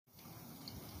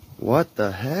What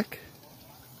the heck?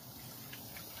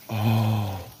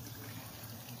 Oh,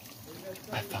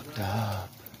 I fucked up.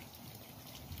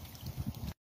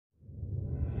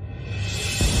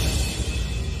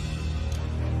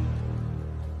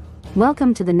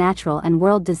 Welcome to the Natural and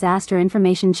World Disaster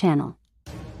Information Channel.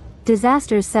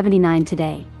 Disasters 79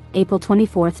 today, April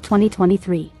 24,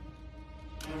 2023.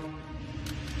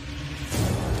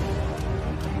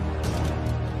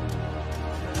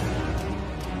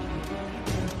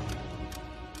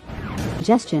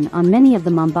 Congestion on many of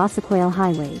the Mombasa-Kwale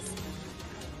highways.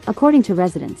 According to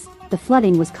residents, the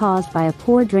flooding was caused by a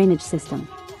poor drainage system.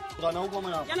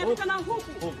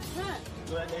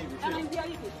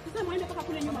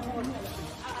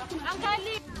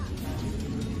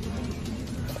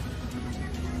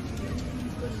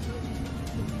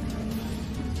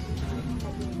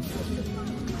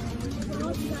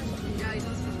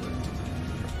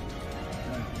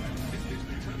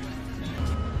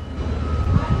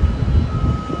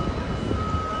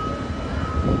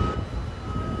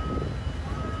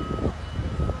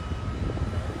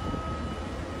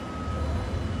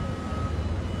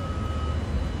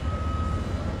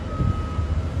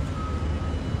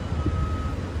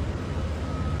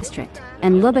 District,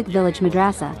 and Lubbock Village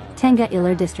Madrasa, Tenga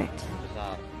Ilir District.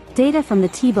 Data from the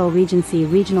Tibo Regency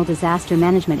Regional Disaster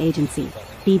Management Agency,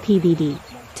 BPBD,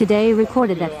 today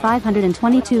recorded that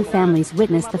 522 families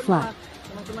witnessed the flood.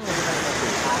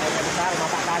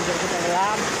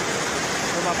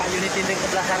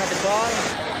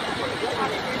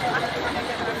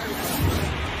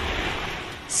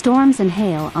 Storms and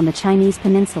hail on the Chinese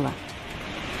peninsula.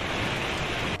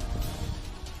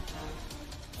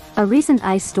 A recent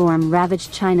ice storm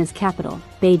ravaged China's capital,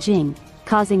 Beijing,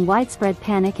 causing widespread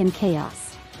panic and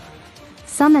chaos.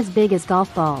 Some as big as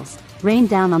golf balls rained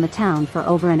down on the town for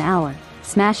over an hour,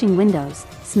 smashing windows,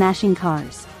 smashing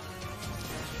cars.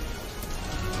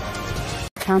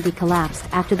 County collapsed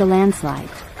after the landslide.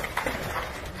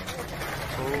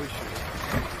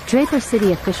 Draper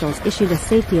City officials issued a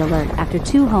safety alert after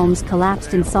 2 homes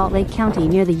collapsed in Salt Lake County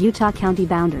near the Utah County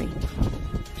boundary.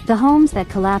 The homes that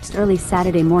collapsed early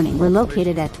Saturday morning were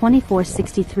located at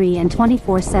 2463 and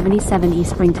 2477 East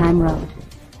Springtime Road.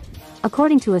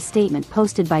 According to a statement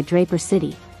posted by Draper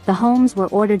City, the homes were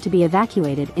ordered to be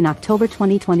evacuated in October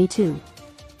 2022.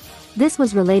 This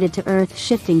was related to earth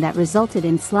shifting that resulted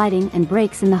in sliding and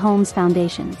breaks in the homes'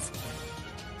 foundations.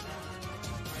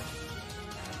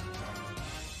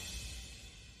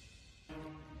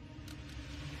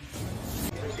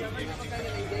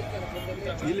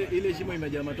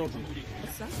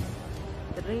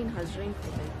 The rain has rained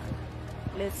for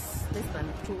less than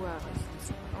 2 hours.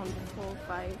 It's only 4 or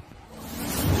 5.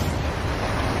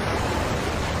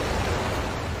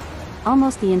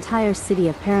 Almost the entire city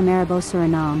of Paramaribo,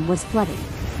 Suriname was flooded.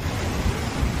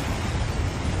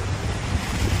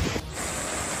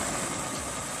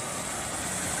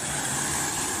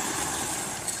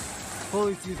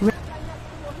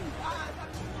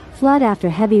 Flood after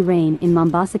heavy rain in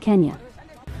Mombasa, Kenya.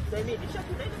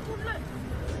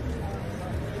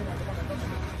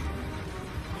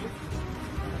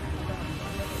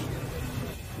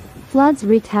 Floods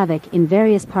wreaked havoc in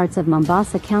various parts of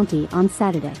Mombasa County on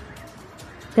Saturday.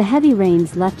 The heavy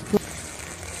rains left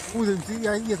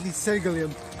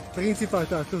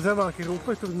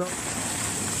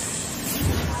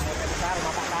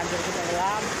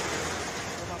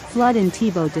flood in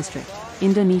Tibo District,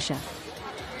 Indonesia.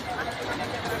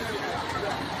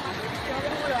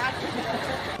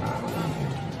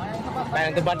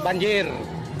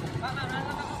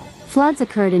 Floods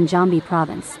occurred in Jambi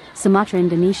Province, Sumatra,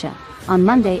 Indonesia, on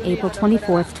Monday, April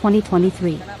 24,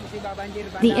 2023.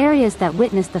 The areas that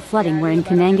witnessed the flooding were in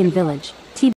Kenangan Village,